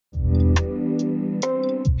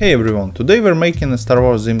Hey everyone, today we're making a Star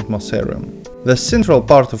Wars themed mossarium. The central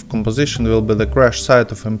part of composition will be the crash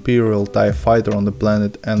site of Imperial TIE fighter on the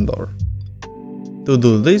planet Endor. To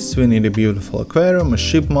do this we need a beautiful aquarium, a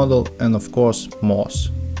ship model and of course moss.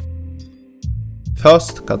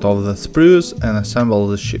 First cut off the sprues and assemble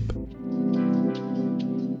the ship.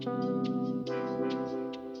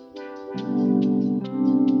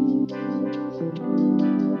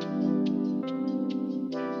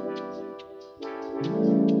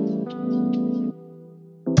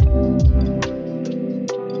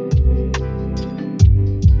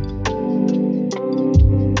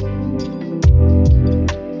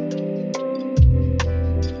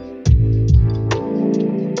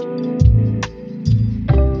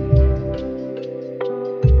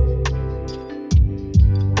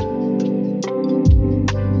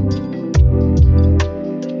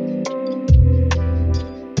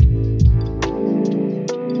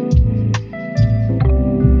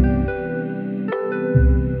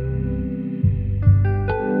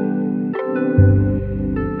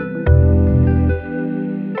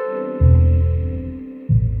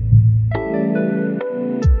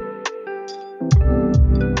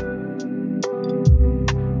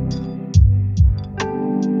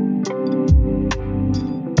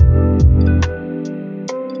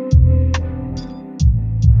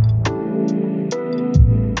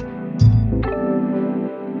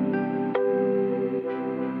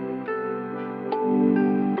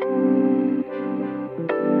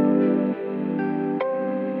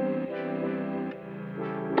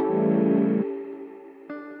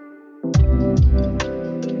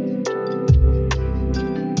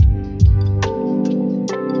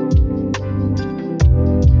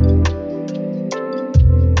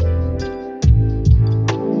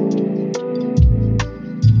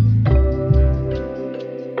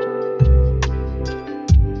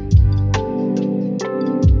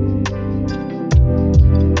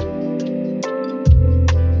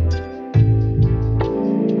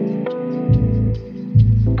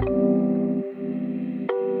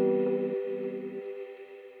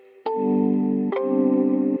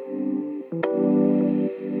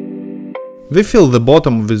 We fill the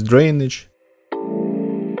bottom with drainage.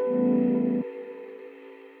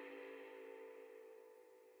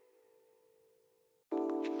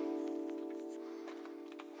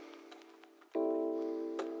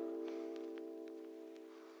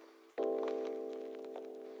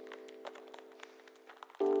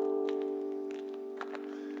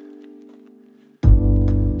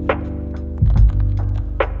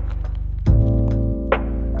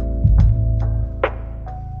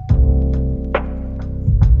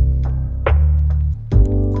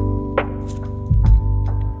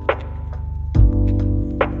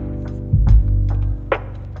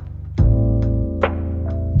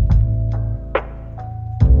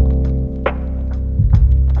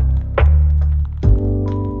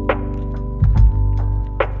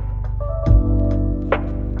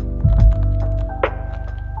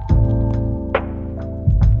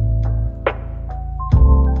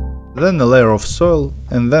 Then a layer of soil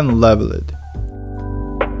and then level it.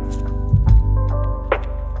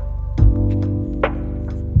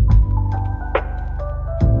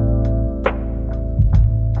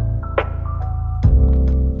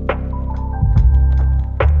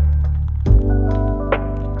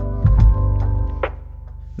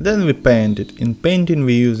 Then we paint it. In painting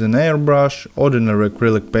we use an airbrush, ordinary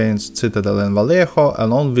acrylic paints Citadel and Vallejo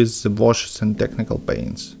along with the washes and technical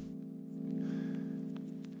paints.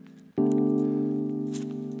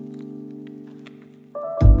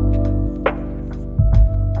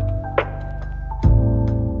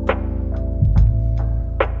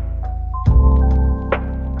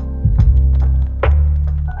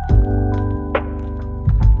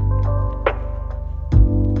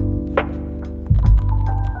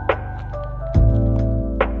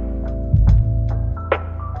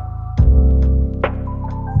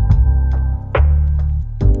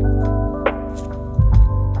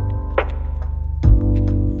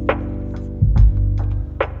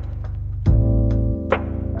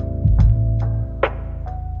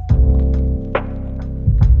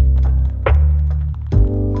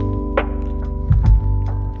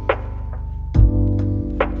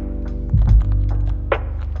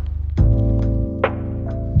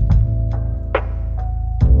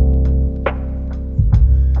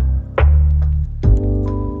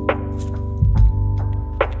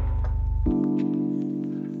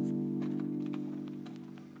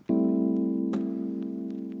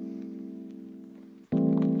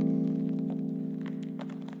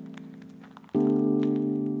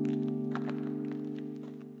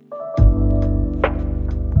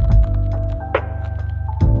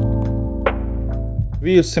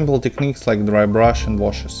 We use simple techniques like dry brush and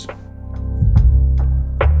washes.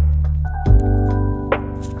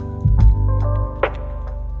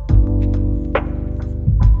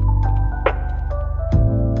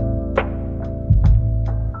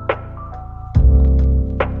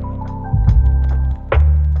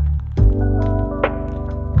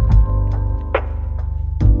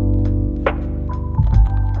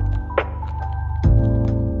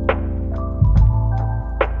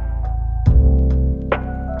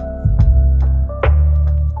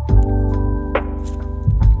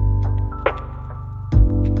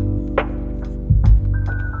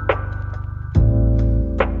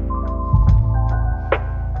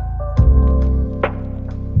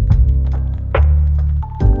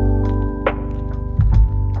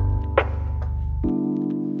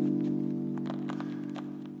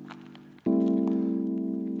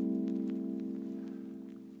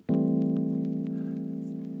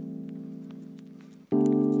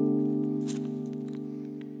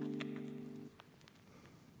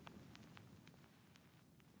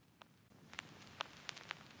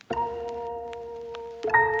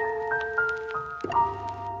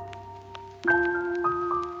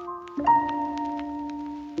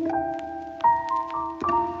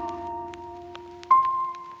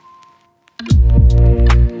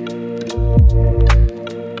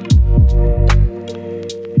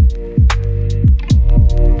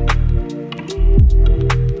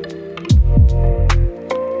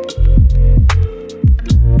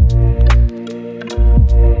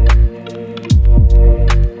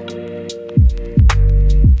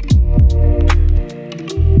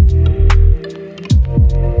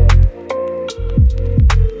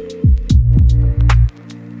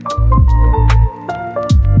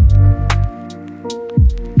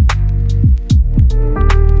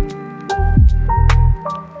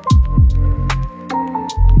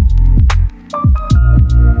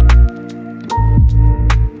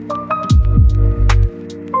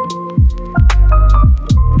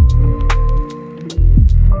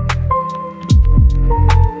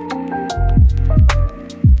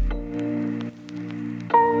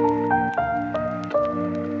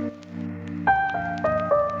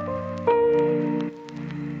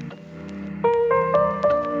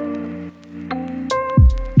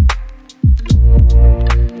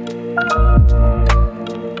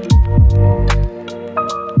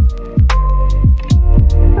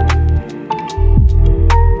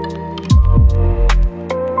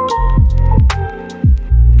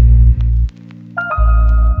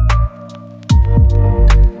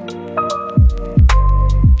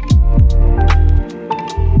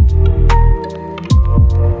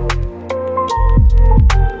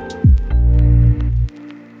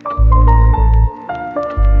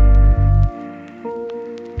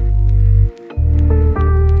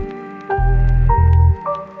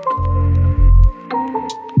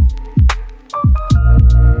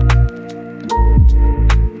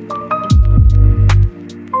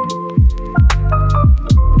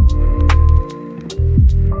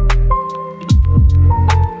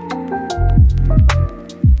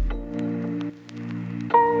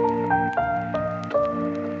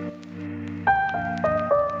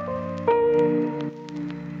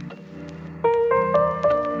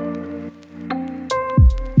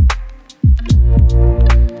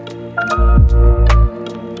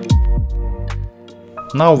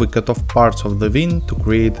 Now we cut off parts of the wing to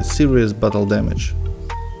create a serious battle damage.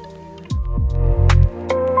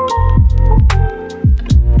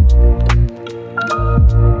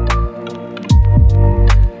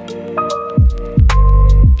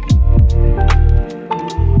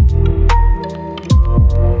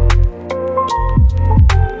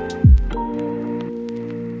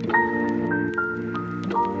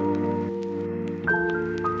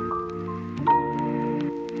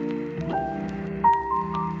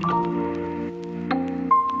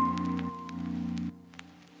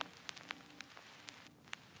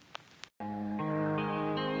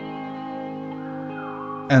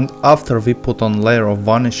 And after we put on layer of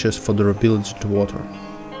varnishes for durability to water.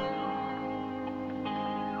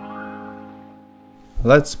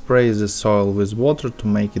 Let's spray the soil with water to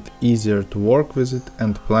make it easier to work with it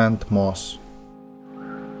and plant moss.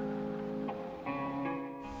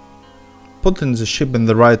 Put in the ship in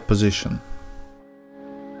the right position.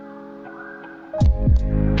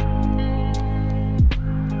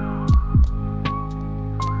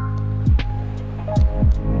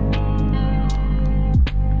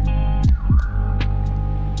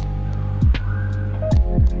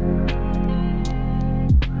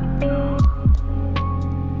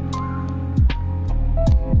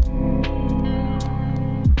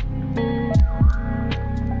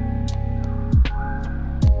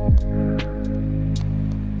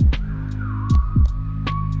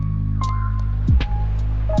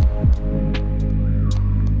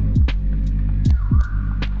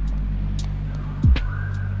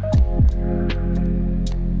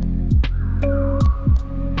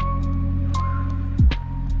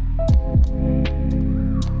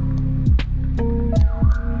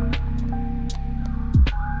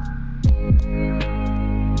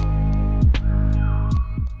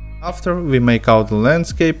 After, we make out the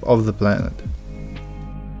landscape of the planet.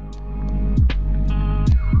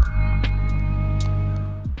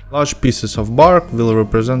 Large pieces of bark will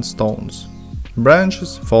represent stones,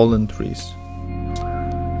 branches, fallen trees.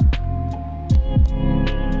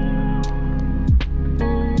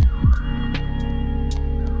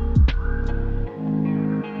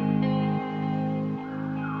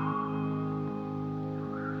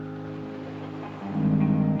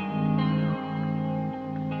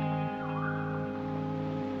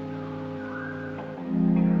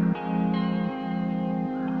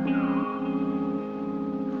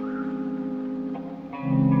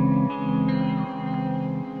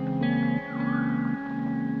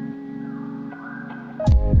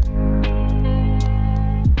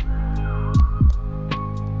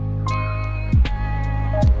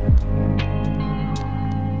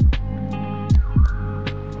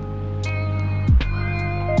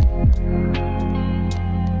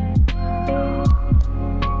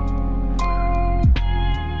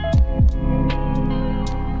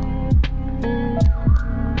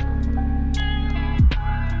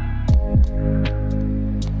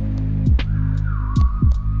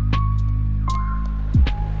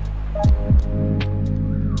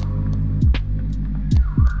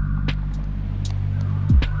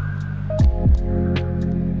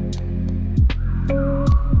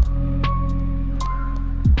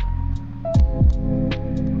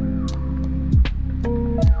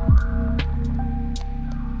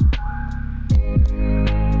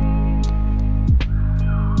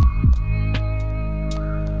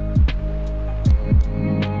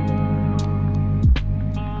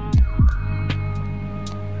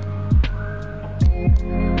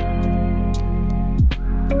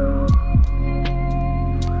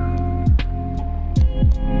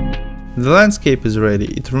 The landscape is ready,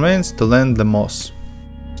 it remains to land the moss.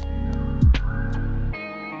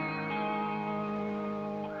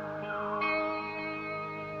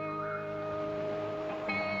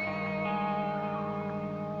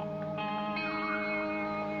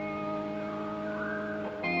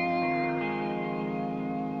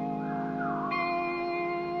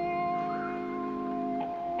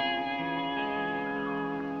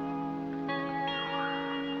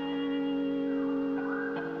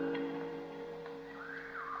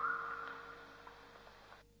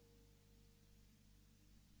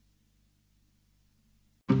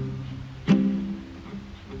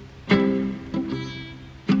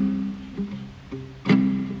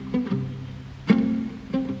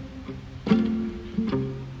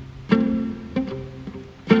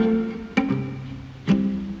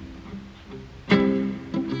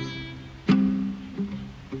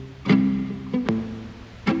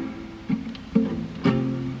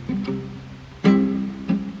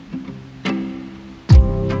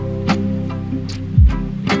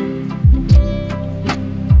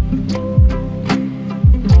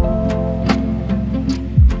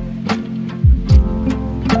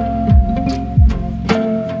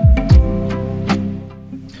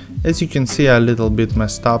 As you can see, I a little bit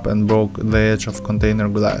messed up and broke the edge of container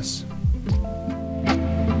glass.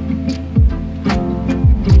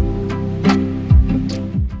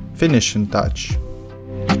 Finishing touch.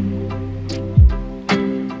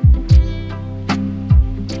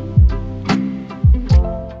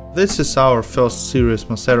 This is our first serious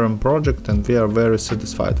mossarium project and we are very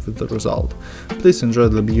satisfied with the result. Please enjoy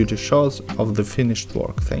the beauty shots of the finished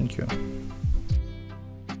work. Thank you.